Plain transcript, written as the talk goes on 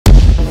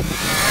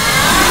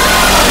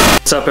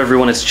What's up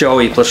everyone, it's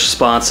Joey plus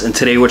Response, and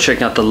today we're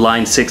checking out the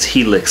Line 6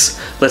 Helix.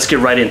 Let's get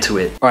right into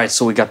it. Alright,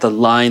 so we got the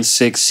Line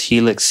 6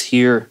 Helix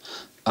here.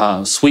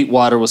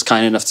 Sweetwater was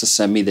kind enough to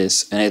send me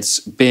this, and it's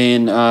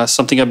been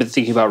something I've been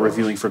thinking about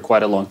reviewing for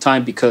quite a long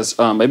time because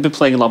I've been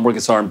playing a lot more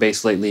guitar and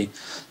bass lately.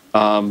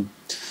 And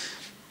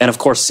of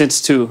course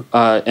Synths too,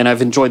 and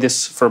I've enjoyed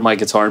this for my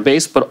guitar and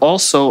bass, but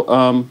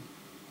also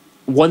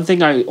one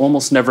thing I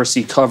almost never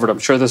see covered, I'm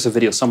sure there's a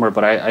video somewhere,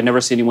 but I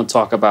never see anyone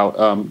talk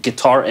about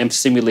guitar amp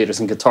simulators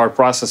and guitar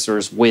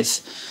processors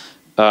with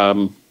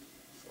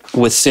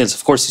synths.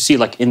 Of course, you see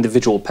like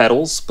individual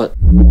pedals, but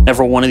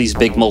never one of these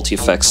big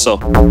multi-effects. So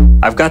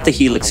I've got the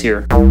Helix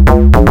here,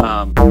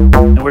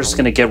 and we're just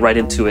gonna get right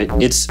into it.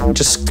 It's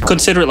just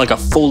consider it like a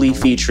fully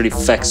featured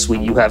effects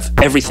suite. You have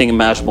everything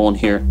imaginable in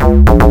here.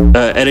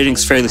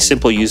 Editing's fairly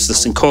simple. You use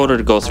this encoder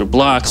to go through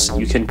blocks.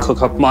 You can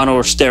cook up mono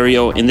or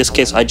stereo. In this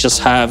case, I just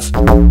have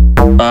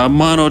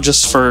mono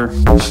just for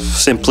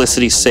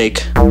simplicity's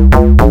sake.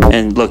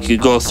 And look, you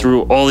go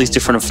through all these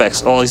different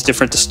effects, all these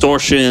different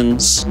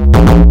distortions.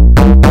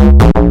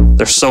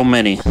 There's so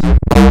many.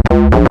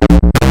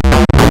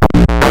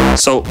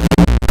 So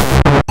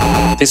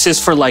this is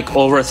for like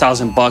over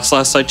 $1,000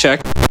 last I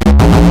checked.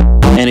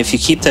 And if you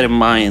keep that in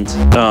mind,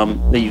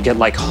 that you get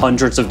like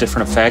hundreds of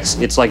different effects,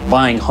 it's like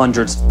buying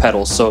hundreds of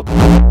pedals. So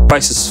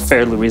price is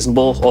fairly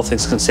reasonable, all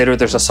things considered.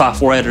 There's a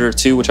software editor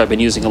too, which I've been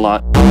using a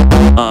lot.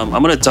 I'm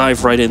gonna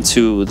dive right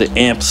into the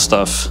amp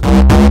stuff.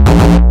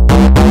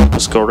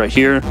 Let's go right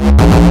here.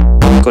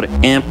 Go to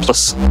amp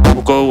plus,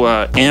 we'll go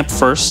amp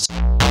first.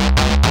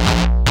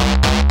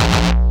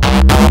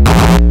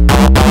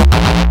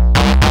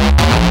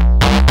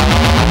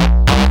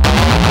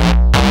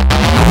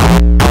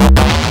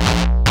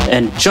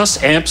 And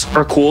just amps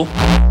are cool.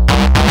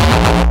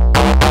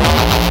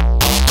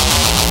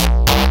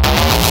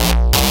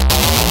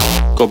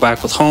 Go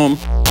back with home.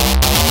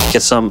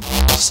 Get some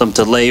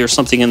delay or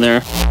something in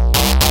there.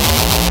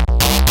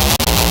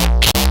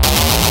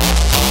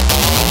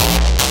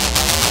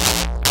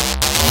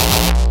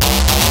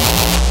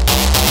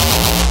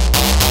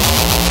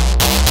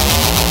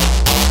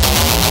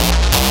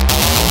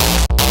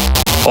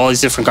 All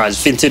these different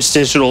kinds, vintage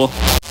digital.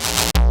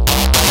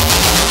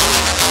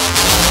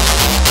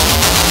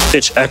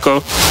 Pitch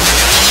echo.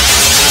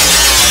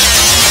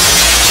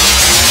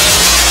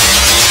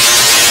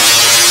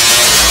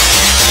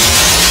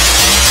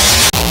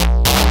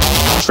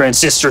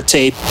 Transistor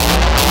tape.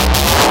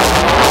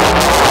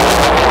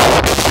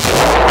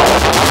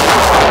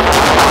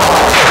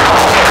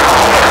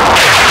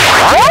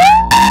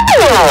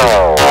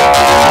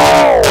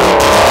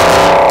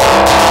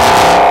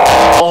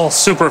 All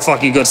super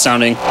fucking good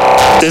sounding.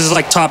 This is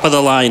like top of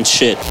the line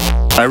shit.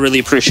 I really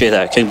appreciate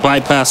that. Can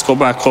bypass, go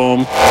back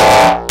home.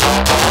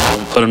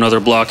 Put another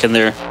block in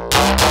there.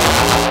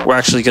 We're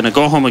actually gonna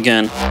go home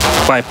again,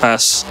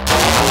 bypass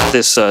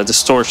this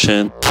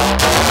distortion.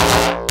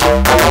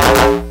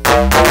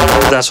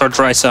 That's our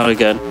dry sound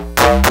again.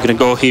 We're gonna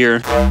go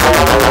here,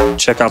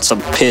 check out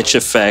some pitch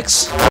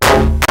effects.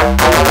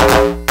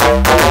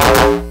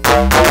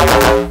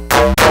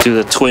 Do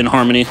the twin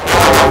harmony.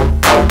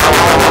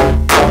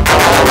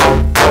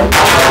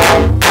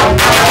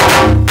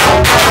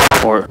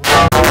 Or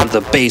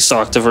the bass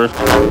octaver.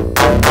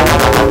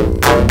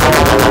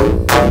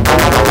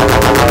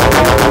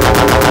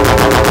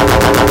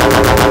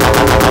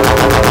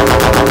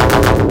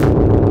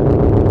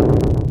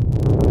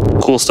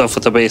 Cool stuff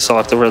with the bass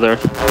octaver there.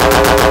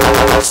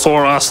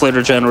 4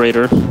 oscillator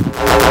generator.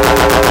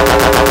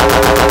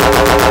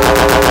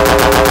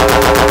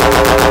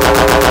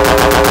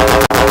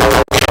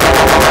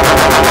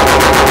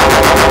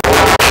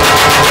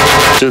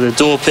 Do the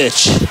dual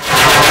pitch.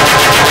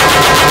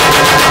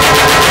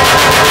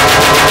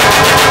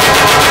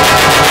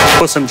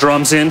 Put some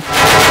drums in.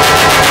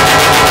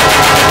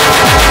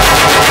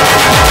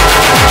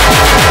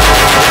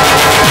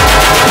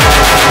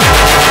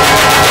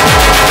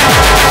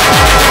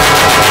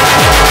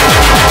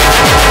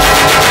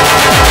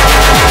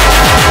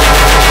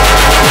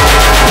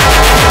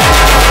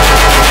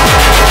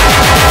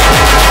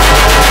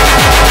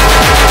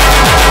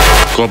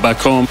 Go back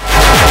home.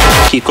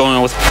 Keep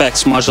going with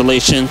effects,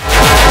 modulation.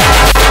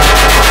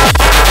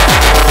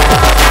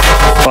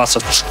 Lots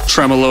of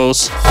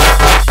tremolos.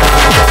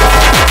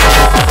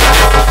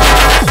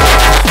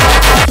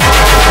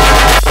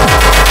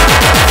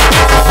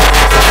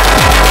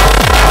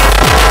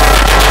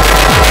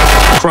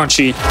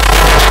 Crunchy.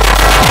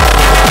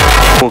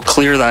 We'll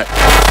clear that.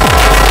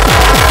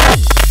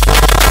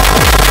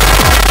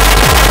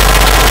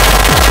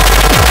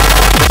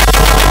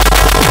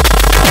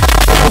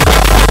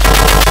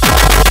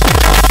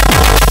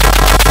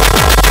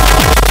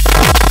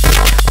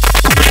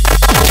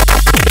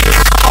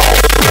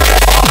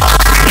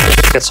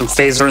 Get some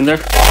phaser in there.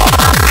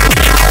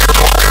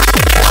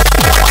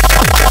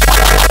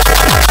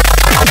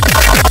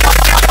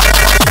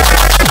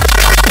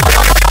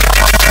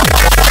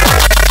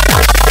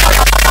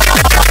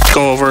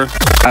 Go over.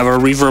 I have a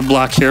reverb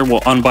block here.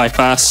 We'll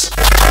unbypass.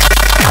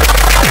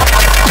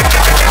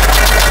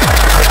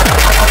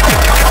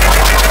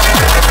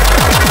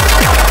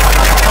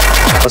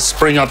 Let's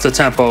bring up the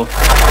tempo.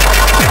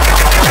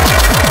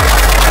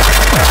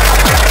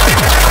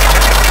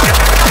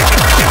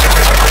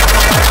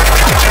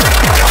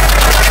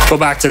 Go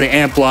back to the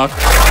amp block.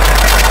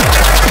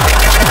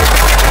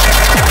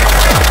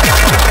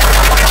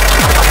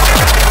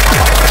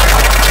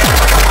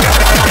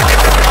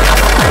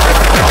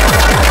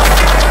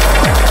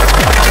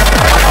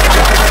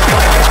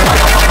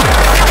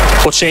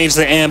 We'll change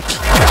the amp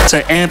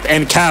to amp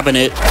and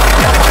cabinet.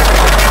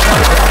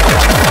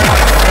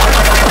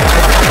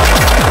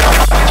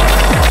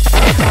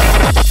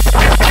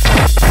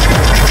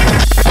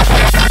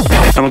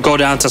 And we'll go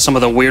down to some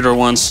of the weirder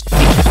ones.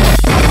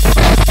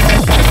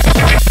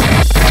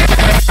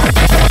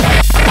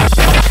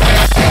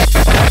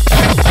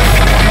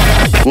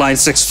 Line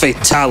 6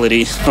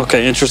 fatality.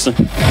 Okay, interesting.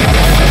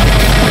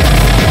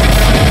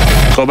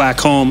 Go back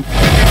home.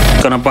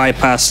 Gonna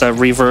bypass that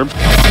reverb.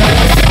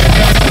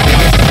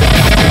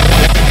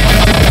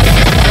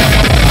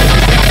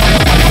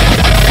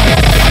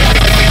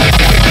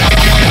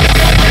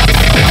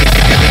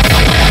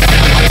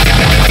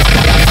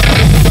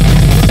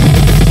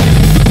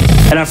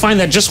 And I find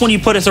that just when you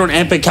put it through an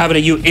amp and cabinet,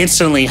 you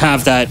instantly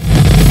have that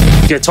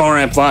guitar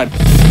amp vibe.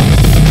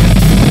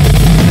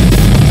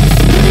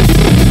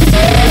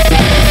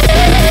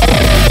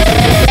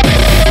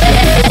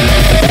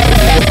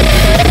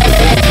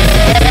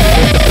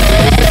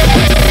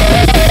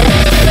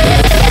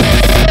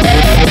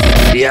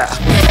 Yeah.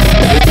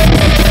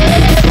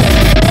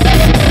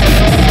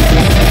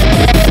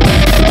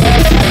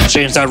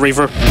 Change that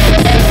reverb.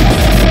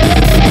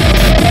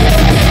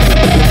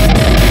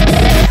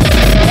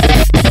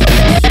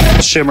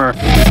 Shimmer.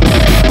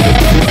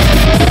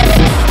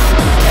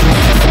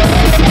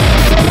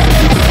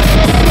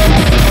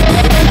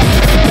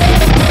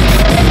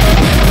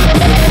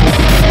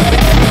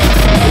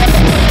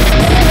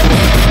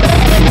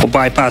 We'll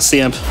bypass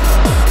the amp.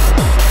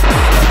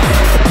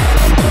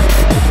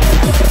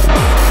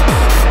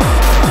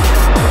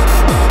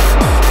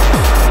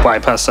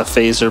 Bypass the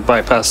phaser,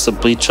 bypass the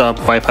bleed chop,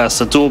 bypass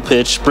the dual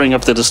pitch, bring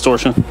up the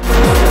distortion.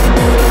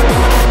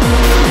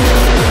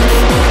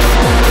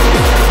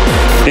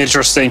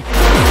 Interesting.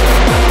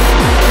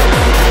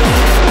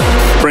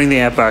 Bring the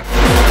amp back.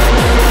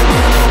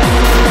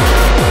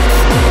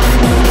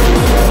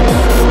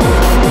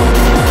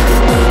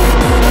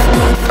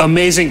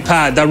 Amazing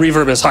pad. That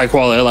reverb is high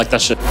quality. I like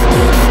that shit.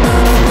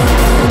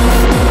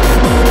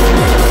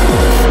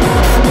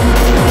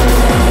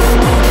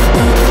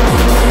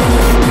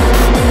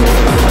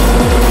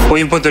 We'll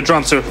even put the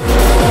drums through.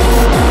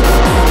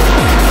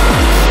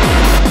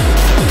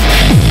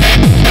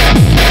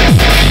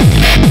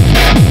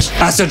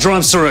 That's the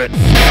drums through it.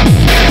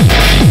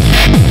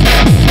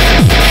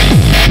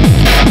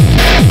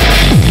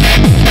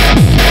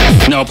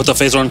 No, put the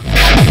phaser on.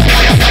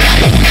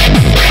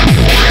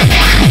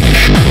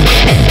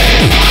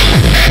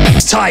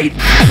 It's tight.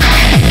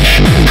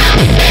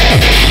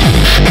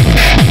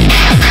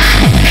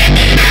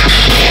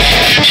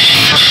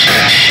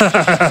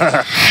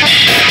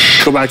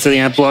 Go back to the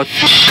amp block.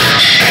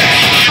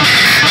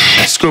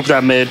 Scoop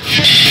that mid.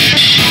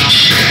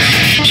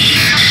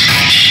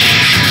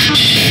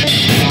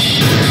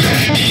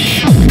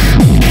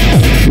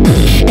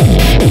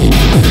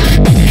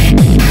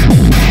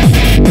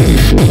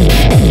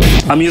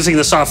 I'm using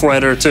the software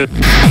editor too.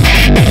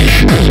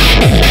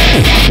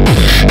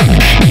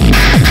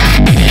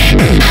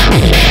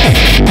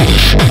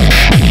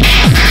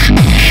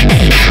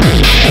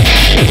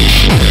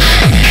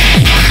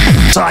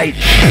 Tight.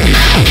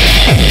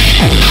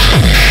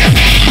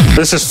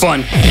 This is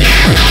fun.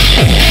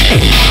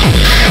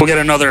 We'll get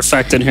another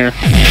effect in here.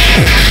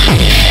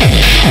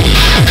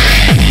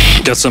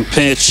 Get some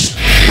pitch.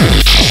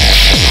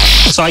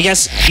 So I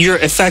guess your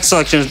effect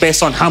selection is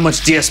based on how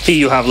much DSP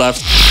you have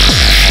left.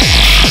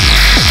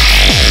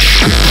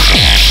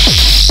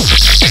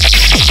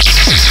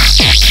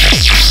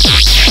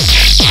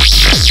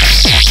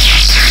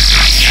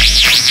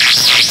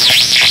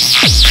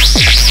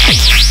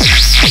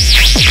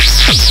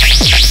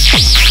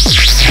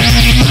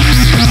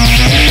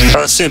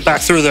 Let's sit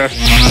back through there.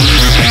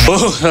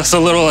 Oh, that's a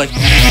little like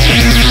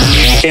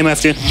came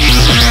after you.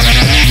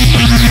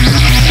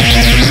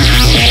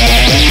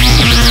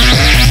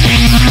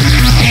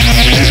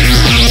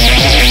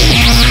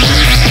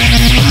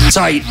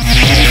 Tight.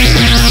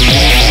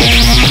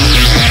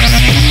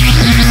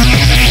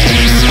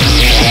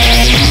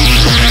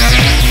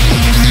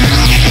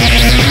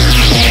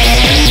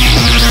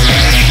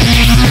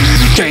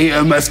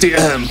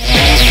 KMFDM,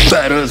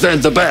 better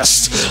than the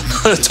best.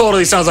 It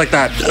totally sounds like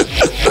that.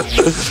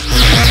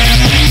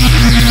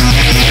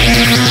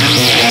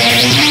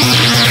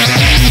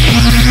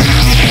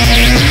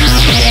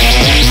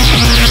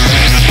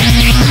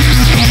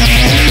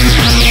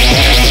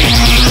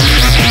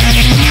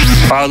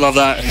 I love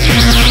that.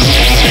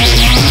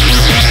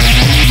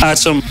 Add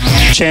some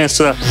chance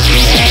to that.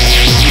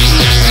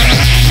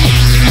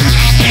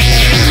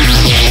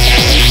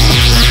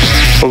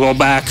 We'll go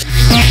back.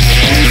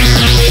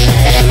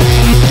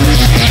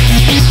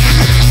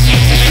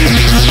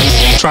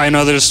 Try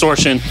another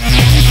distortion.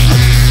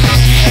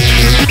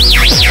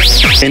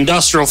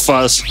 Industrial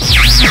fuzz.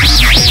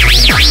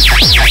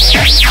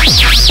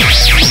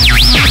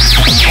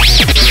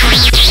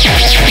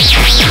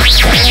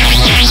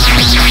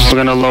 We're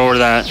gonna lower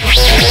that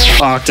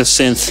octave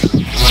synth.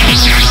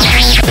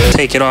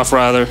 Take it off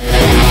rather.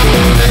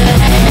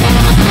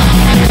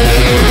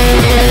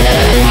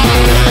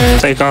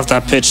 Take off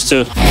that pitch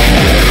too.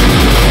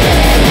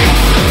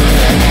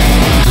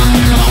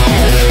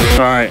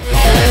 Alright.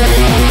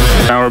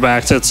 Now we're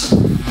back to it.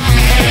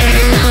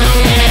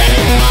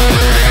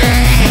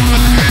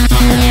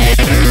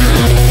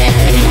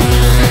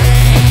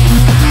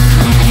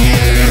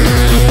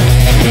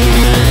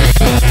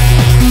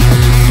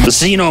 The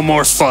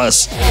xenomorph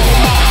fuzz.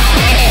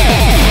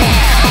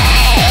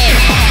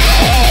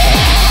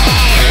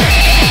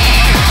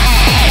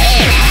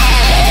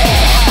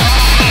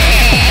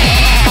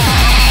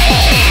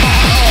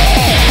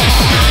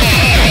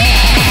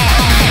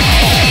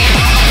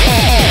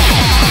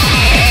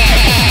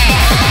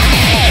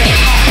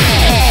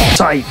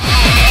 Tight.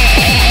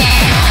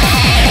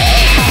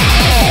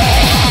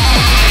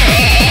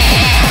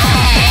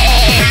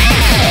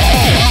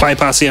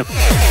 Bypass him.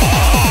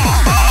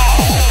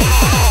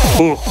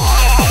 Ooh.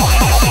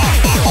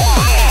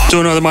 Do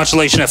another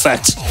modulation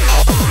effect.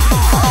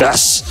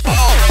 Yes.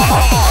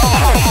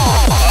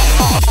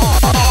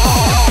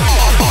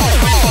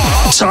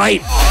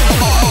 Tight.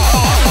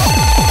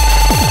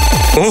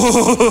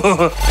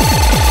 Ooh.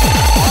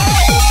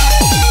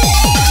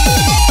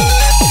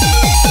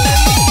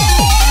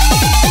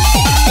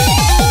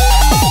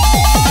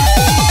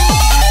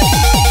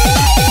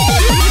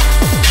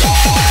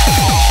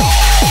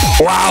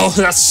 Wow,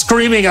 that's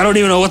screaming. I don't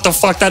even know what the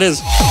fuck that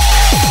is.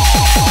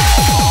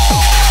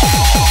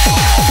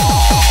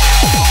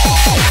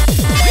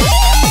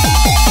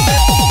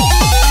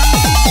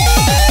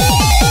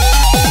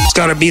 It's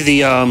gotta be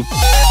the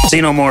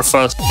xenomorph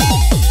fuzz.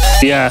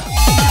 Yeah.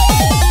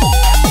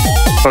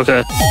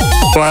 Okay.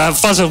 Well, that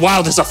fuzz is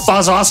wild. It's a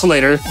fuzz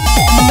oscillator.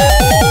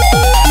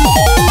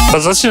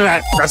 But listen to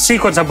that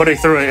sequence I'm putting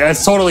through it.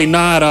 It's totally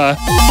not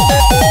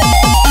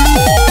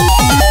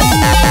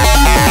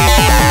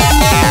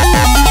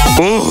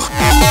Ooh.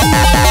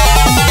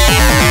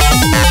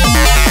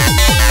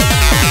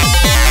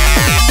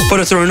 Put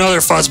it through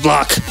another fuzz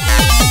block.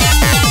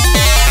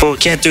 Oh,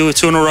 can't do it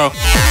 2 in a row.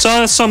 So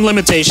there's some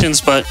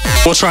limitations, but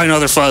we'll try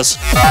another fuzz.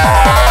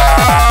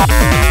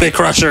 Big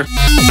crusher.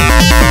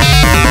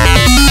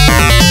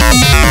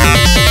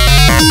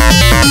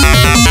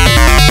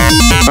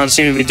 Don't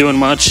seem to be doing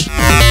much.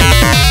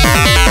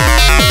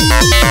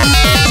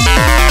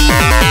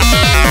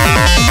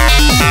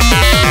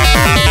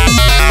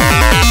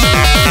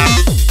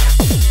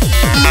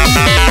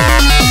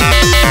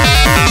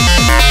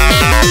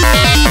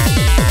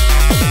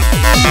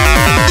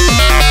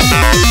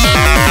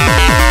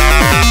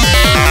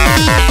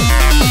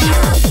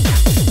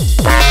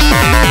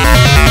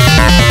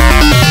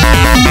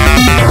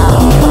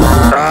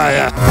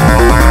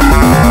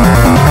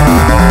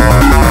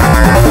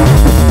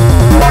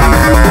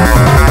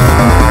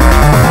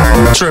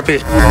 Trippy.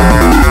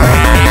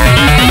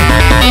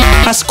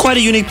 That's quite a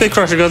unique pit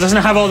crusher, though. It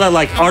doesn't have all that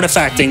like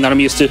artifacting that I'm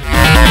used to.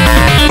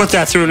 Put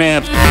that through an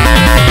amp.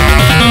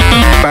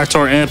 Back to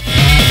our amp.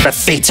 That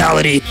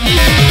fatality.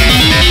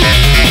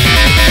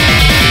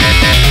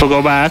 We'll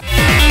go back.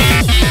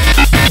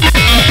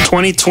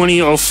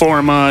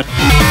 2020-04 mod.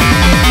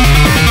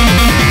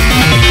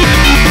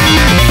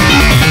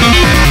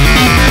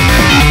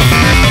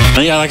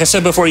 And yeah, like I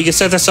said before, you can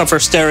set this up for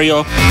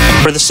stereo.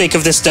 For the sake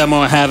of this demo,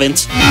 I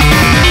haven't.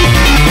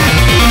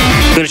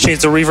 I'm gonna change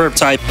the reverb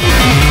type.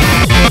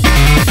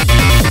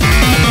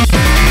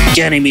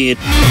 Ganymede.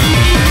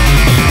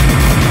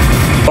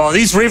 Oh,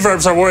 these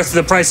reverbs are worth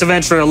the price of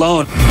entry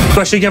alone.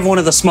 Especially if you have one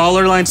of the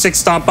smaller Line 6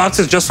 stomp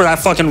boxes just for that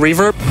fucking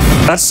reverb.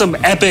 That's some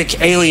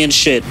epic alien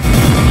shit.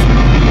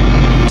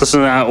 Listen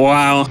to that,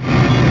 wow.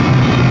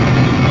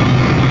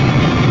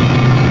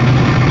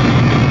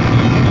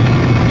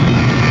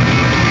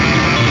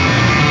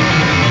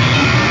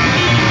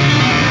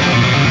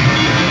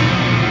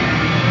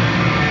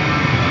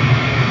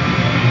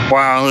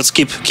 Wow, let's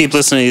keep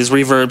listening to these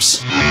reverbs.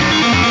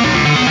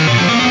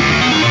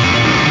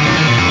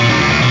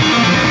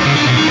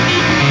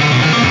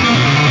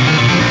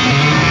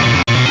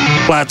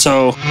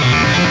 Plateau.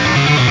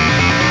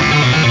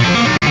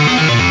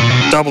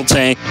 Double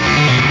tank.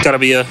 Gotta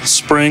be a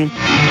spring.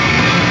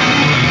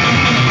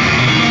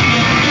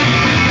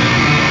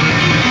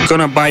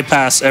 Gonna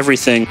bypass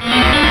everything.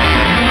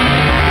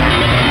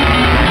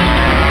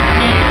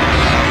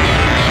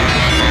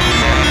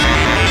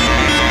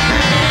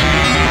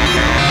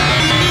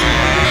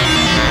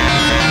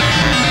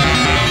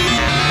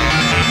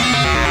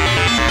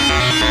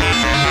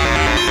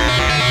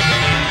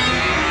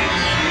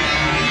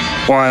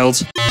 Wild.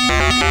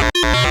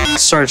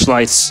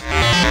 Searchlights.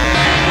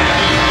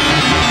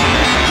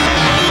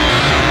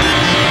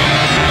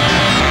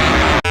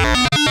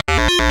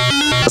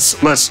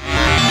 Let's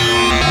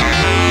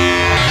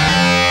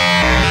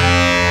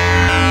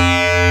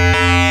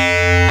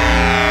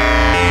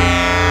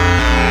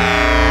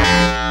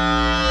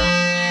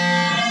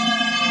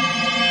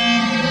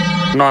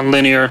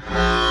non-linear.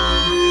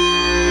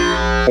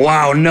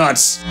 Wow,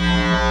 nuts.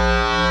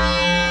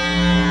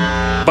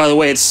 By the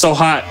way, it's so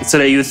hot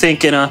today. You'd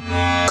think in a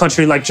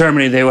country like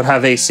Germany they would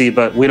have AC,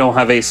 but we don't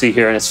have AC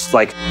here, and it's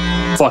like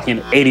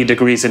fucking 80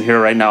 degrees in here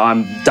right now.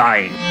 I'm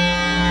dying.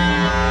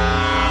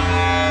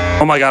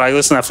 Oh my god, I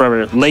listened to that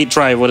forever. Late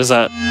Drive, what is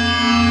that?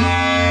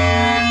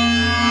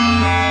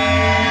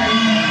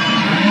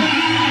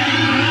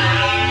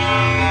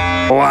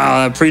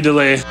 Wow, that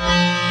pre-delay.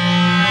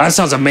 That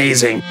sounds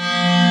amazing.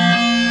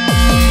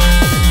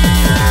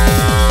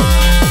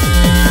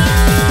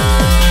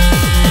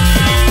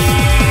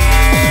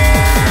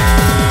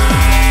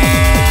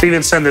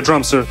 Even send the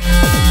drums through.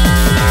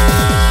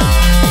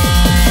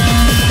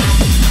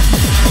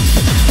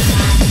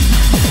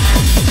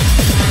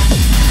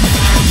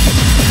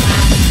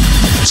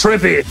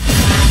 Trippy.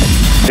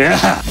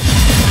 Yeah.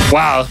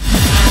 Wow.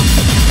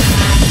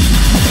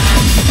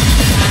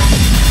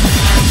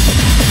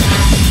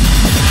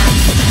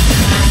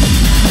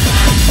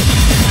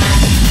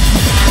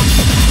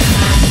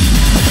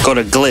 Go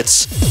to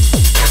glitz.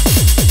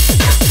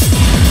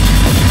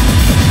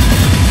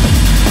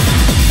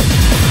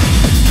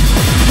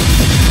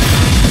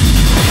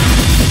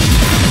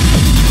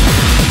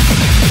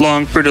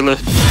 Long, pretty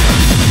lift.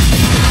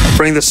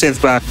 Bring the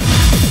synth back.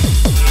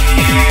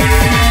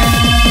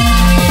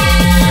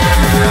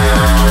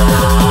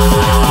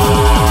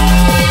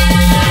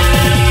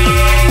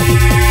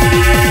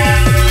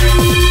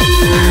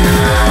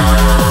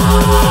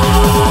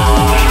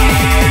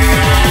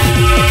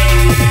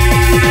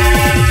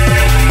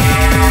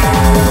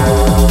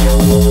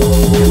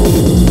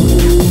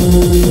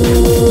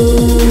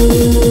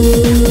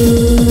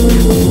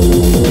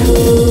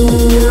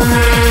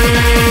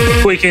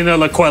 Tweaking the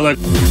Laquella.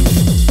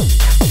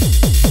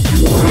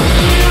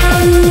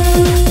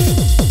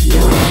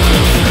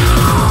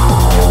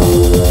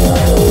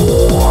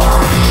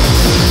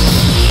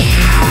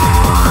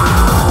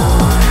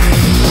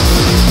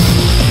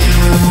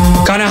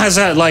 Kind of has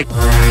that like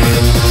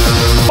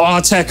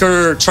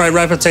Autechre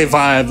tri-repete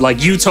vibe, like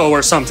Uto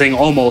or something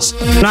almost.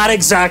 Not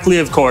exactly,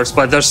 of course,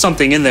 but there's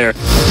something in there.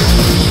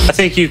 I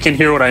think you can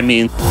hear what I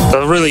mean.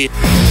 But really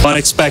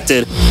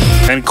unexpected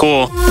and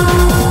cool.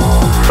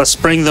 Let's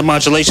bring the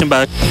modulation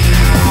back.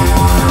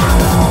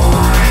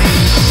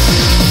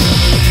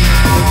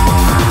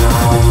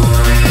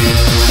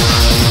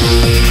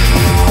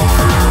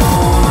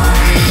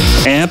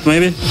 Amp,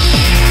 maybe?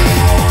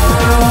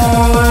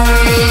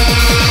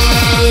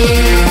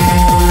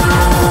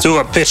 Do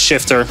a pitch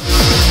shifter.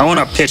 I want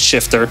a pitch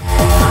shifter.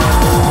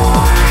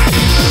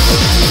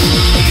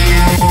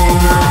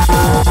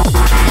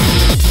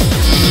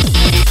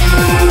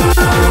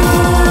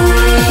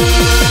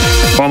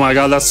 Oh my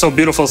god, that's so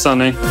beautiful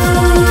sounding.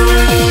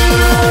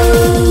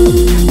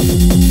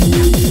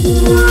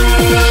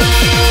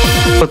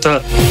 Put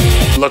the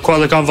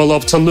Laquelic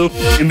envelope to loop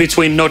in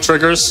between no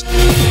triggers.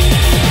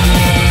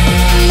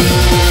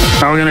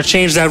 Now we're gonna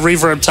change that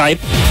reverb type.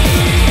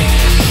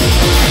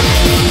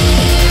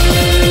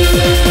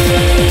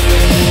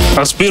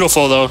 That's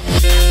beautiful though.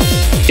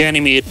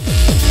 Ganymede.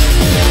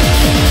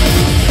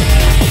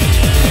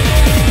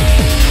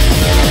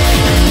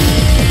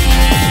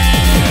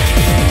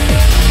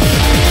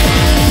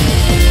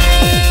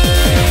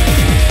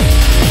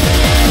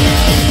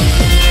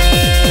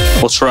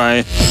 We'll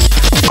try.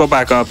 Go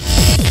back up.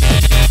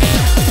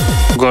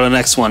 Go to the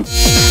next one.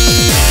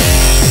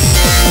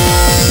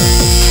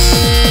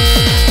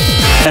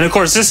 And of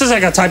course, this is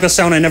like a type of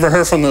sound I never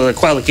heard from the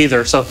Laquelic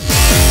either. So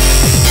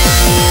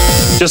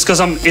just because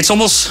it's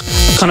almost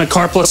kind of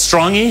carplet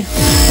strongy.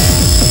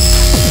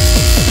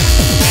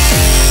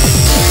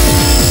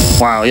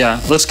 Wow, yeah.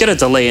 Let's get a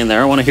delay in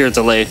there. I want to hear a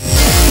delay.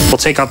 We'll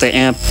take out the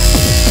amp.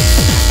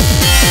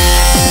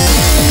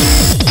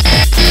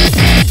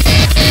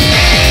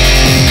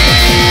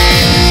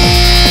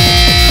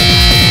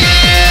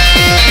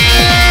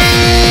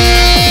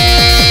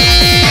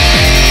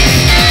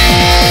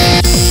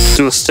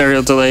 Do a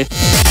stereo delay.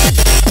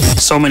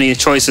 So many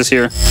choices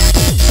here.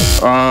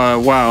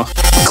 Wow.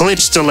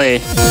 Glitch delay.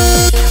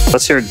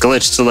 Let's hear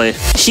glitch delay.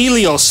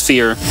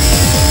 Heliosphere.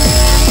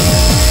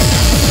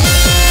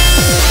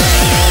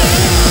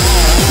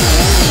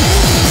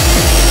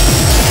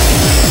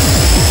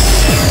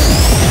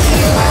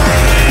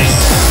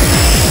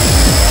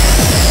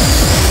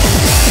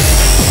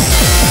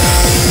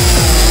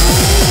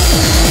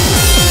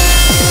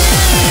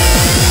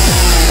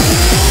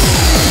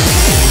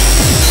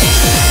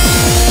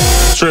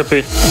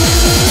 Trippy.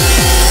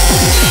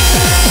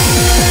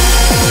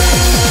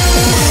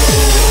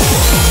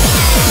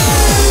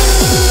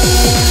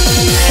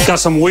 Got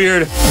some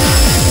weird,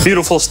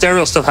 beautiful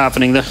stereo stuff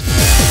happening there.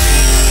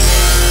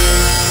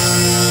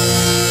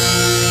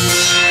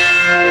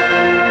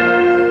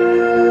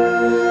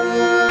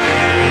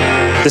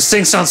 This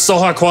thing sounds so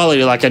high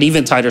quality, like an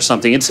Eventide or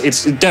something. It's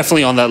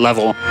definitely on that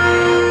level.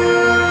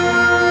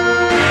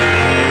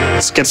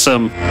 Let's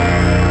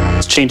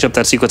change up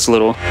that sequence a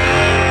little.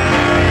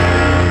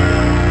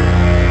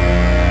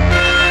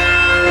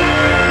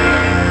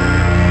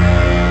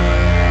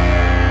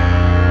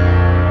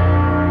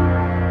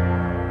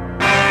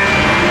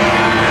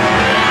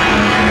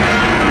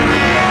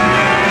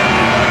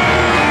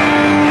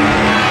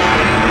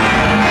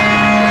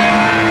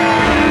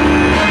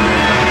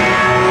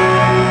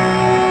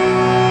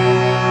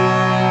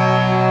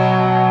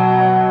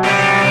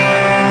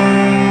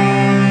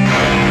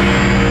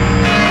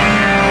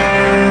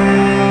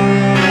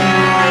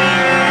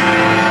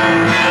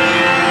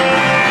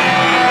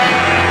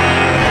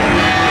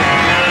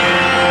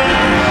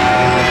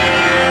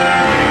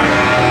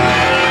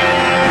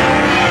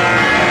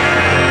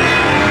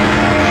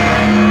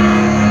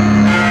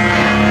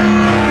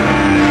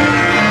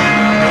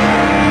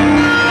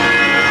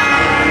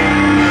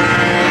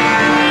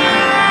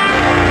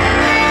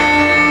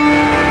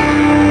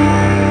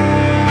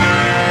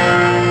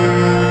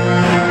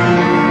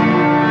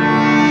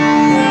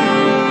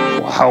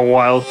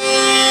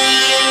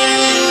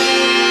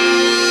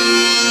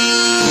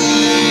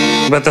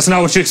 bet that's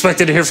not what you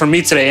expected to hear from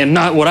me today, and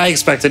not what I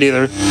expected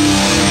either.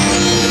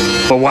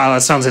 But wow,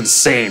 that sounds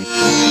insane.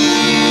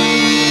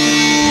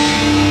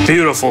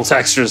 Beautiful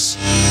textures.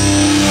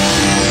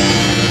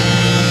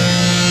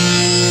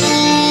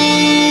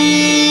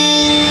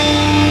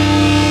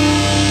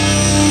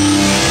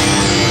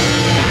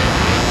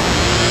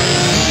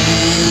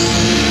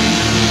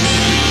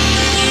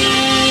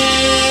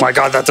 My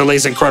God, that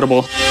delay's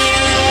incredible.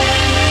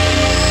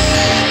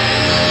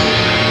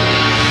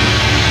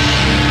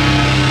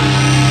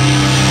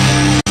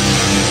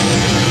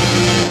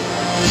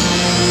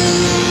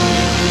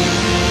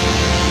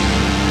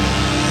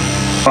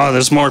 Oh,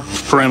 there's more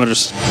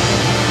parameters.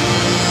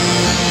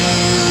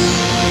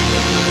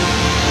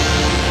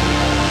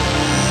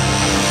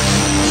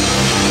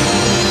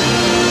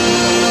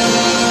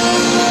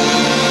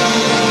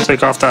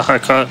 Take off that high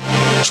cut.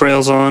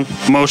 Trails on.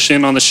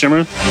 Motion on the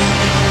shimmer.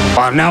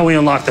 Oh, now we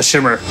unlock the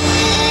shimmer.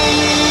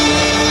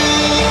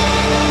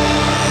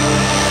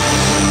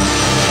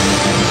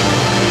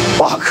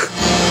 Fuck.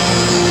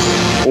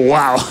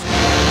 Wow.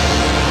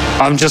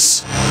 I'm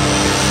just...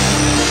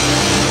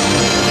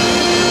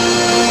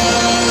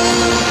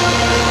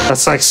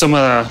 That's like some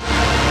of the...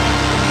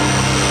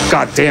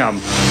 God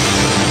damn.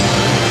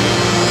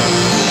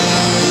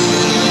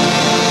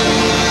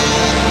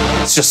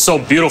 It's just so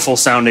beautiful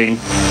sounding.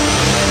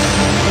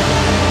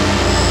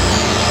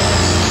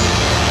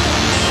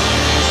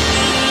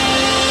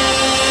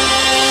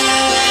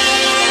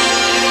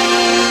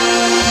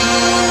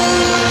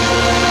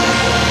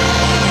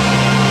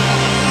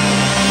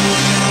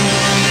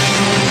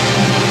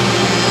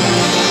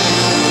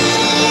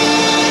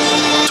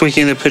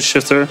 Tweaking the pitch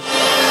shifter.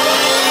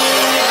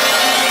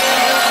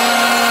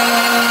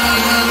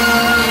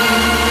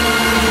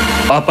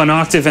 Up an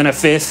octave and a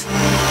fifth.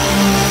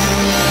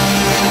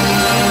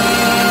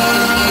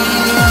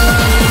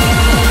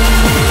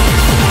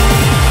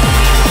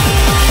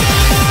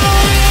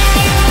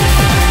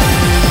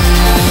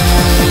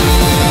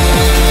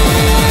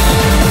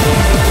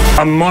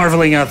 I'm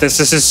marveling at this.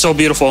 This is so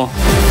beautiful.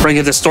 Bring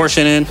a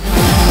distortion in.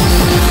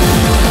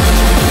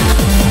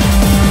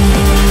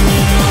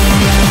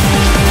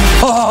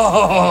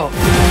 Oh!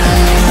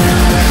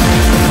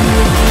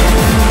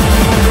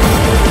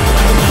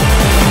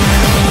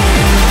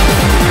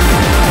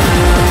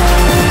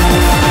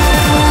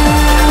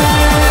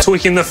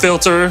 Tweaking the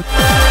filter.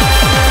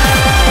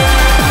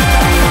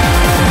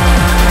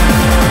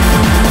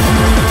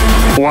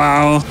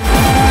 Wow.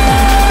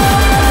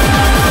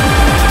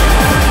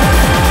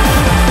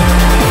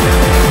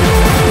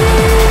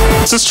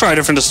 Let's just try a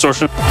different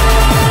distortion.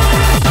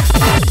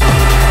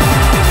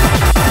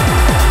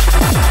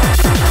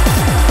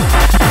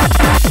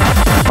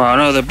 Oh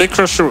no, the Big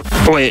Crusher.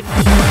 Wait,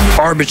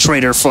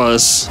 arbitrator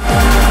fuzz.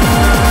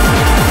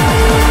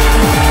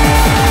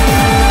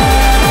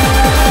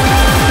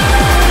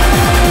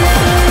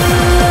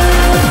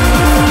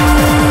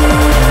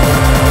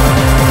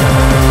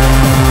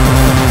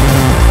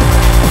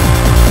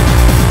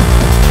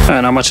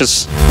 And how much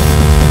is...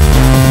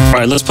 All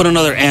right, let's put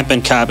another amp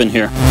and cab in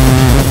here.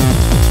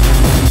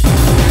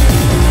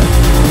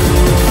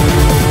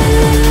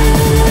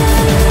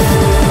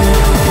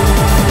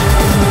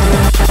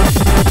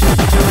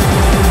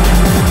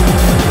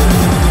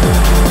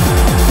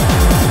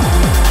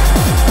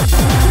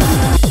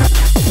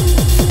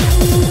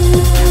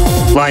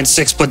 Line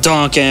 6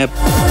 Badonk amp.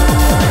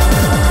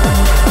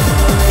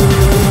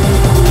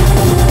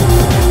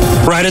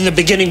 Right in the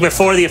beginning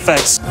before the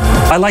effects.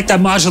 I like that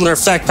modular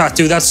effect path,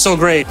 dude. That's so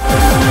great.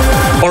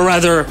 Or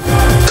rather,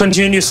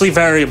 continuously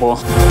variable.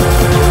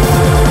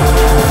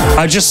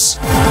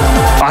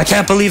 I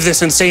can't believe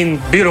this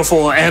insane,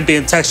 beautiful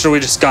ambient texture we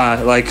just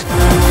got. Like,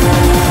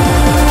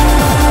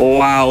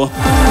 wow.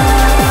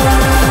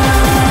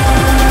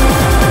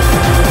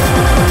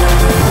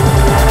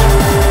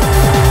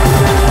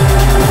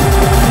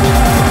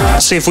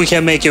 Let's see if we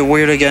can make it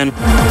weird again.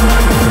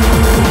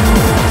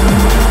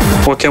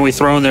 What can we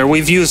throw in there?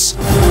 We've used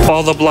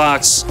all the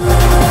blocks.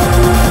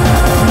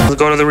 Let's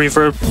go to the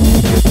reverb.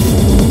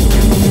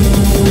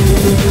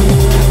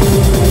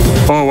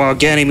 Oh wow,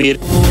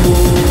 Ganymede.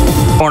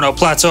 Or no,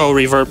 plateau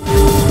reverb.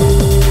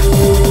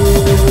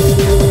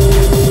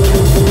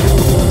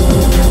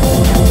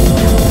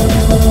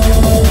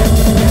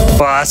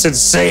 Wow, that's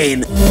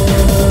insane.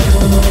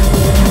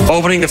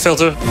 Opening the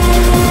filter.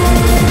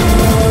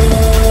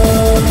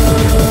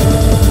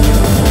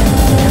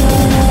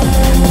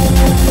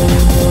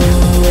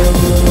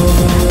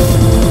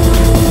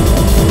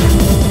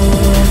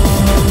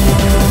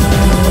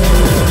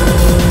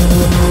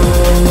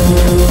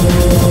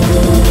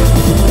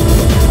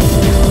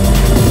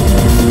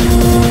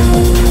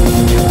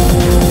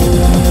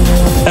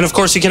 And of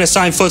course you can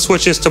assign foot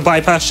switches to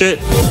bypass shit.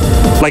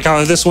 Like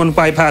how this one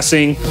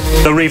bypassing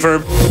the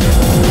reverb.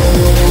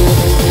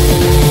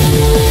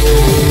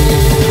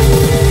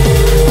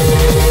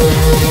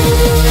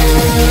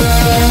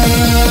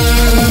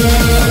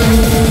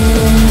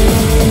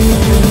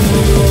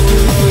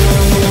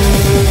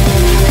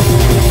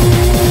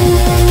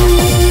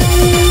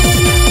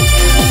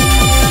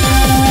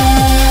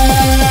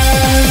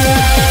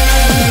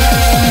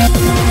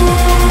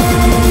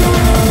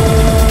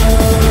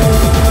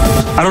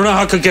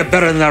 how it could get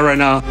better than that right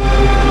now.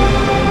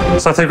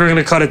 So I think we're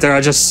gonna cut it there.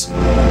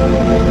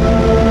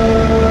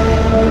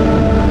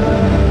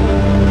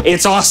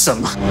 It's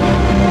awesome.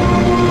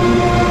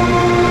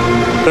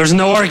 There's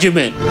no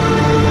argument.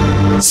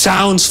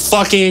 Sounds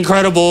fucking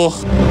incredible.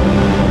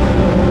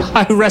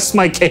 I rest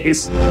my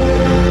case.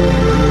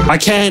 I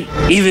can't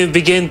even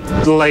begin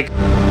to, like,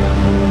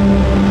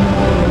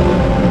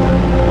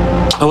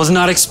 I was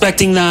not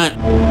expecting that.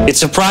 It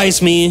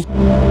surprised me.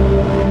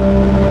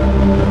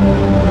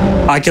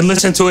 I can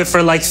listen to it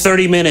for like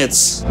 30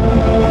 minutes.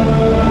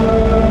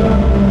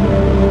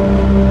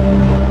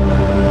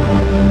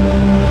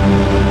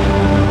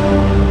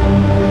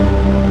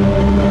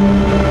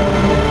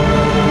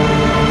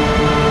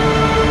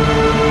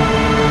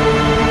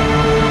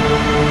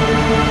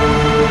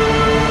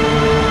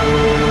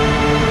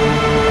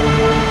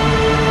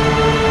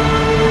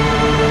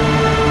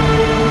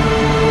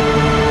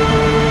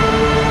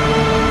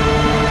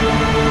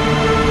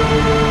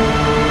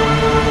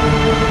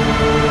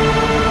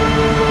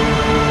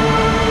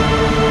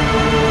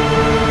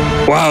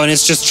 Wow, and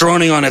it's just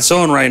droning on its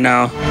own right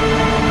now.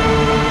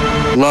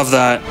 Love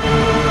that.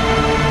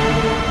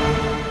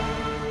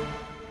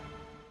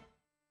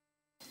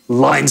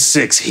 Line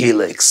 6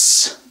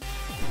 Helix.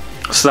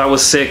 So that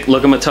was sick.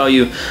 Look, I'm gonna tell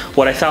you,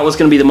 what I thought was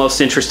gonna be the most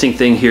interesting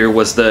thing here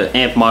was the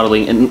amp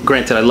modeling. And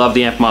granted, I love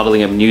the amp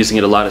modeling. I've been using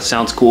it a lot. It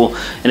sounds cool.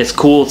 And it's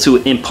cool to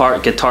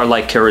impart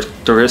guitar-like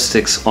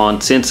characteristics on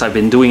synths. I've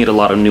been doing it a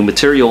lot of new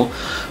material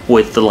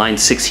with the Line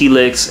 6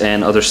 Helix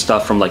and other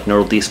stuff from like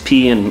Neural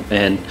DSP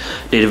and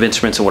Native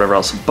Instruments and whatever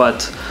else.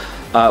 But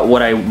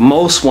what I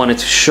most wanted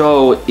to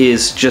show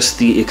is just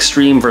the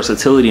extreme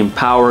versatility and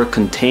power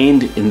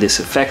contained in this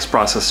effects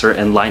processor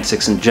and Line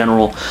 6 in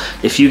general.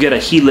 If you get a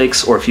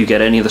Helix, or if you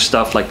get any other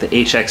stuff like the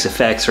HX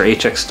Effects or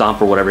HX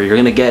Stomp or whatever, you're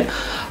gonna get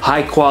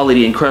high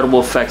quality, incredible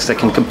effects that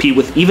can compete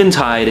with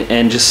Eventide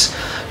and just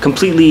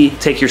completely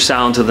take your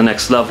sound to the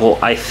next level.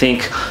 I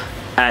think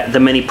at the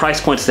many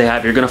price points they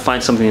have, you're gonna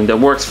find something that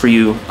works for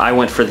you. I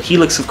went for the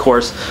Helix, of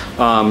course.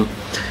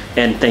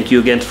 And thank you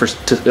again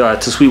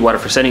to Sweetwater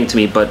for sending it to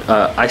me, but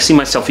I see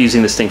myself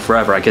using this thing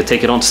forever. I could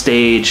take it on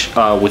stage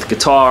with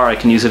guitar, I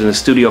can use it in the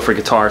studio for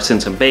guitar,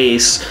 synths, and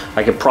bass.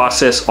 I can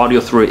process audio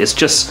through it. It's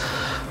just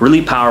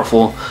really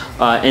powerful.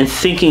 And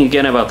thinking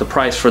again about the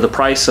price, for the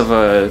price of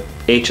a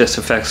HS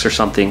Effects or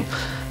something,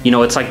 you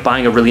know, it's like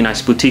buying a really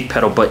nice boutique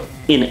pedal, but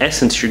in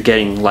essence, you're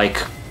getting like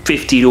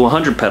 50 to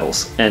 100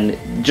 pedals, and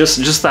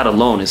just that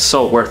alone is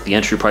so worth the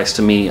entry price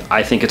to me.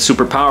 I think it's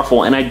super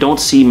powerful, and I don't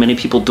see many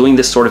people doing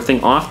this sort of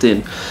thing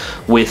often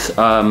with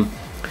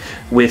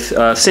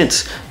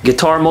synths.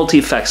 Guitar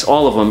multi-effects,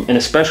 all of them, and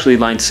especially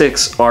Line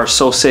 6, are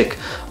so sick.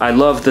 I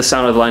love the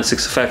sound of the Line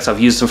 6 effects. I've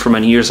used them for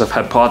many years. I've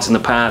had pods in the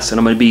past, and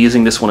I'm going to be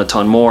using this one a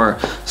ton more.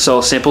 So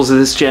samples of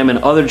this jam and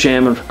other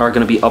jam are going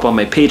to be up on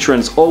my Patreon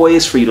as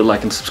always, for you to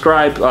like and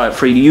subscribe,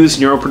 for you to use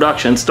in your own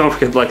productions. Don't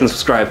forget to like and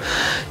subscribe.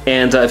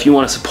 And if you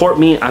want to support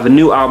me, I have a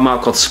new album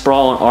out called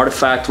Sprawl on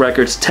Artifact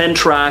Records, 10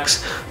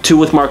 tracks, 2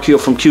 with Marquio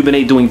from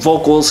Cubanate doing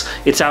vocals.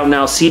 It's out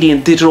now, CD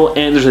and digital,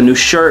 and there's a new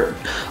shirt,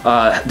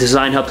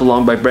 design helped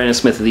along by Brandon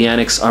Smith of the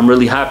Annex. I'm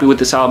really happy with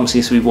this album. It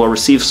seems to be well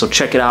received, so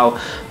check it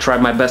out.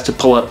 Tried my best to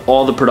pull out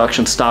all the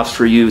production stops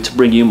for you to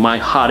bring you my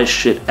hottest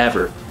shit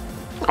ever.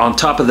 On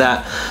top of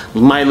that,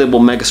 my label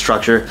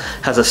Megastructure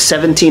has a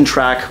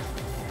 17-track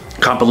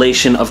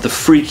compilation of the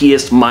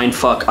freakiest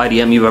mindfuck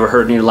IDM you've ever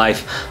heard in your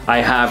life. I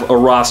have a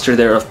roster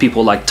there of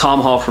people like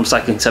Tom Hall from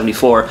Cycling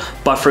 74,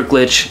 Buffer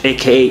Glitch,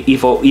 aka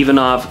Ivo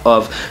Ivanov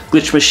of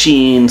Glitch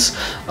Machines,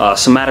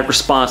 Somatic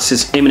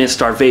Responses, Imminent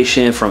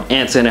Starvation from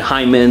Anton and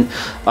Hyman,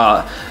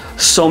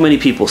 so many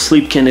people,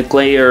 Sleepkin and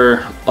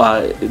Glayer,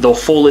 the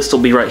full list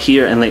will be right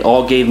here, and they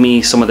all gave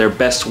me some of their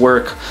best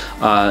work,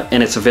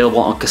 and it's available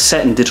on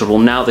cassette and digital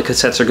now. The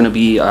cassettes are going to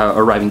be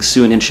arriving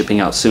soon and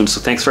shipping out soon,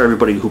 so thanks for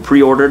everybody who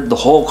pre-ordered. The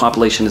whole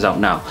compilation is out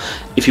now.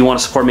 If you want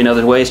to support me in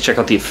other ways, check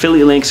out the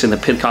affiliate links in the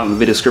pinned comment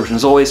video description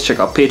as always. Check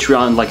out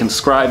Patreon, like and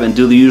subscribe, and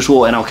do the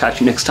usual, and I'll catch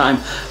you next time.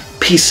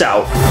 Peace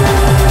out.